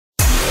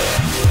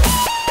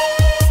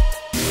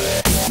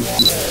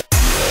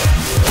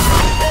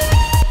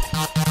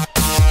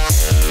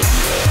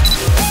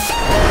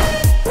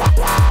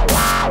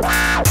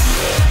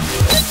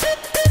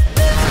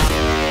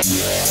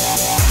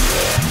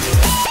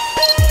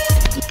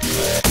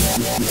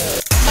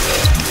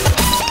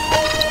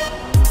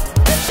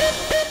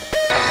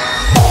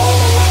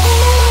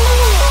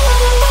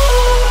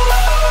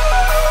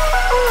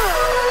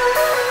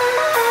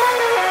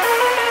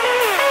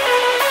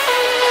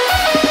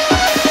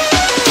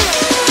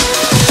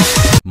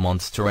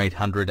Monster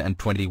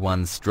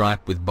 821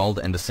 stripe with bold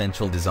and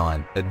essential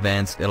design.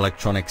 Advanced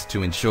electronics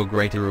to ensure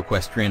greater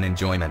equestrian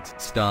enjoyment.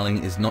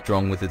 Styling is not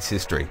wrong with its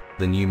history.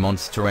 The new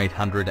Monster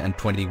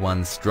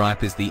 821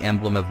 stripe is the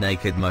emblem of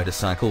naked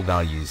motorcycle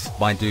values.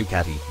 By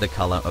Ducati, the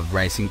color of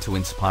racing to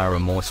inspire a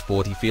more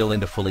sporty feel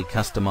and a fully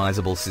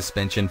customizable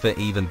suspension for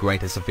even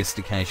greater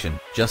sophistication.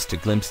 Just a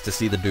glimpse to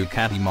see the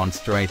Ducati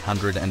Monster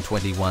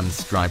 821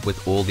 stripe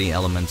with all the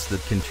elements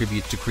that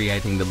contribute to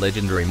creating the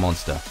legendary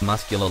monster.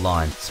 Muscular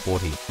line,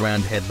 sporty,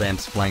 round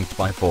headlamps flanked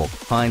by 4,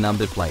 high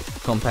number plate,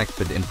 compact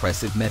but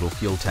impressive metal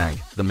fuel tank.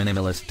 The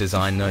minimalist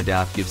design no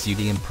doubt gives you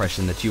the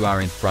impression that you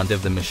are in front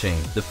of the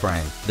machine. The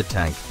frame, the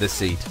tank, the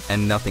seat,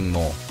 and nothing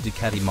more.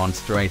 Ducati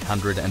Monster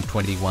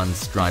 821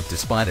 stripe,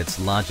 despite its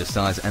larger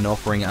size and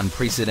offering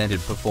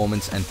unprecedented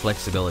performance and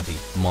flexibility.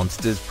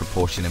 Monster's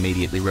proportion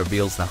immediately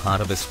reveals the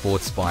heart of a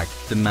sports bike.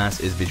 The mass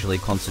is visually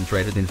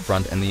concentrated in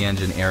front and the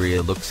engine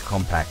area looks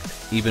compact,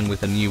 even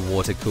with a new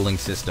water cooling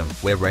system,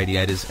 where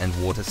radiators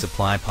and water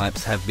supply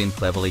pipes have been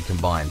cleverly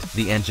combined.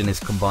 The engine is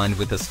combined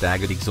with a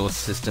staggered exhaust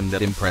system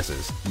that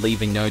impresses,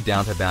 leaving no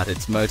doubt about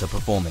its motor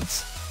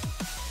performance.